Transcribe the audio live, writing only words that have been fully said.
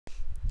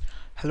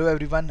Hello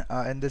everyone,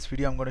 in this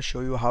video I'm going to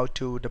show you how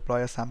to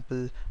deploy a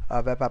sample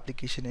web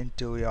application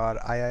into your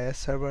IIS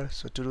server.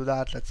 So to do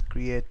that, let's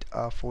create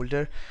a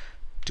folder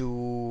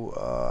to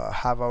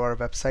have our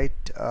website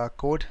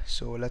code.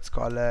 So let's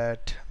call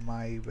it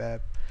my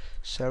web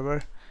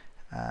server,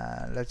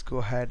 and let's go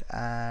ahead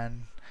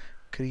and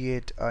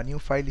create a new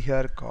file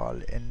here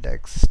called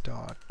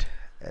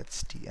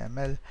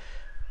index.html.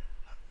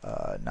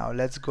 Now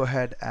let's go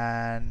ahead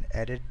and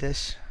edit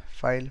this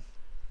file.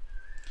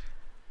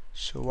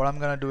 So what I'm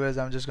gonna do is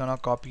I'm just gonna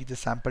copy the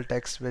sample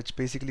text, which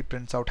basically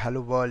prints out hello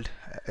world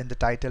in the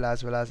title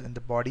as well as in the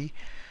body.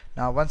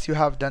 Now once you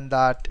have done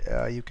that,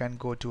 you can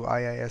go to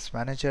IIS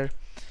manager,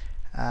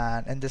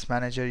 and in this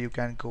manager you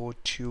can go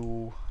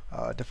to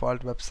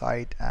default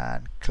website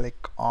and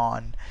click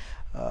on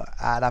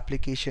add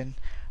application.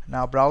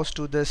 Now browse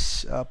to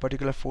this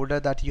particular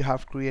folder that you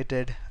have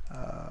created,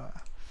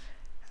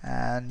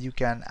 and you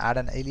can add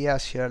an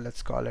alias here.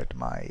 Let's call it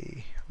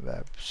my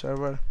web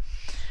server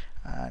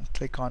and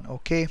click on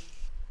OK.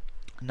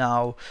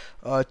 Now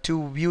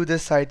to view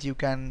this site, you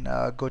can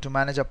go to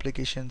manage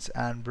applications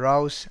and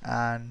browse,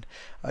 and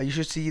you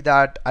should see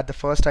that at the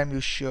first time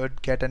you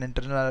should get an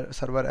internal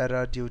server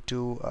error due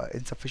to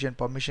insufficient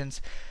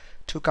permissions.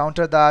 To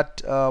counter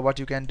that, what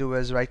you can do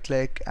is right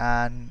click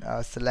and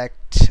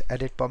select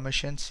edit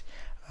permissions,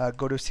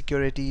 go to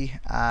security,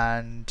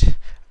 and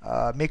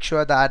make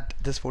sure that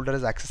this folder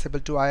is accessible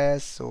to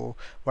IIS. So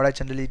what I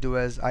generally do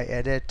is I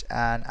edit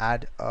and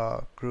add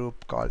a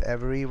group called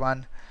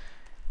everyone,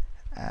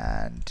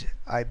 and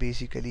I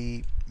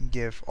basically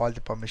give all the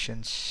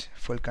permissions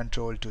full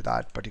control to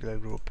that particular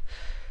group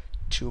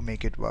to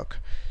make it work.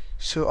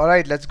 So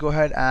alright, let's go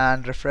ahead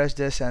and refresh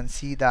this and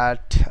see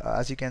that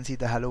as you can see,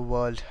 the hello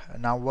world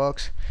now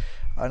works.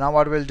 Now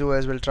what we'll do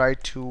is we'll try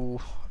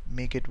to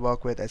make it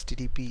work with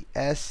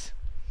HTTPS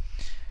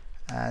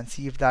and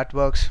see if that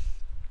works.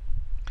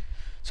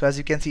 So as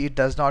you can see, it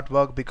does not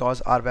work because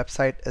our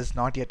website is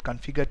not yet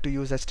configured to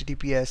use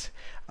HTTPS.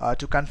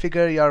 To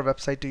configure your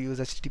website to use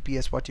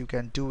HTTPS, what you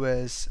can do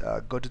is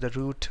go to the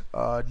root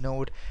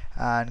node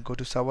and go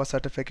to server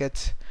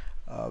certificates,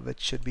 which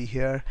should be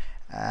here,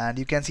 and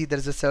you can see there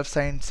is a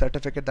self-signed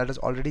certificate that is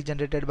already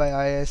generated by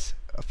IIS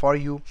for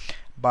you.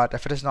 But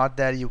if it is not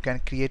there, you can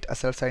create a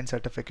self-signed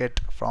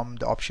certificate from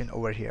the option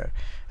over here,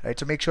 right?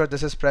 So make sure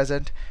this is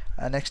present.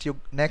 Next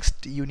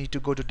you need to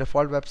go to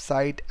default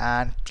website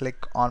and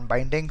click on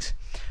bindings.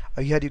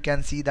 Here you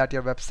can see that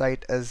your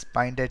website is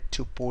binded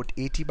to port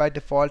 80 by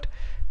default.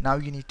 Now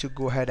you need to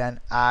go ahead and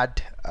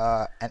add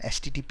an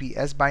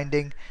HTTPS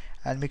binding,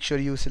 and make sure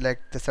you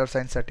select the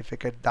self-signed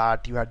certificate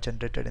that you had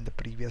generated in the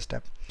previous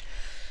step.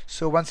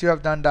 So once you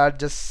have done that,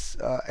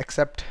 just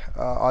accept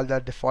all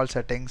the default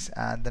settings,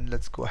 and then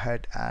let's go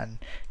ahead and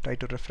try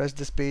to refresh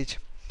this page.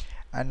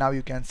 And now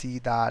you can see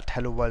that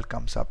hello world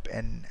comes up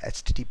in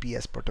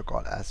HTTPS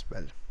protocol as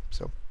well.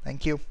 So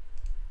thank you.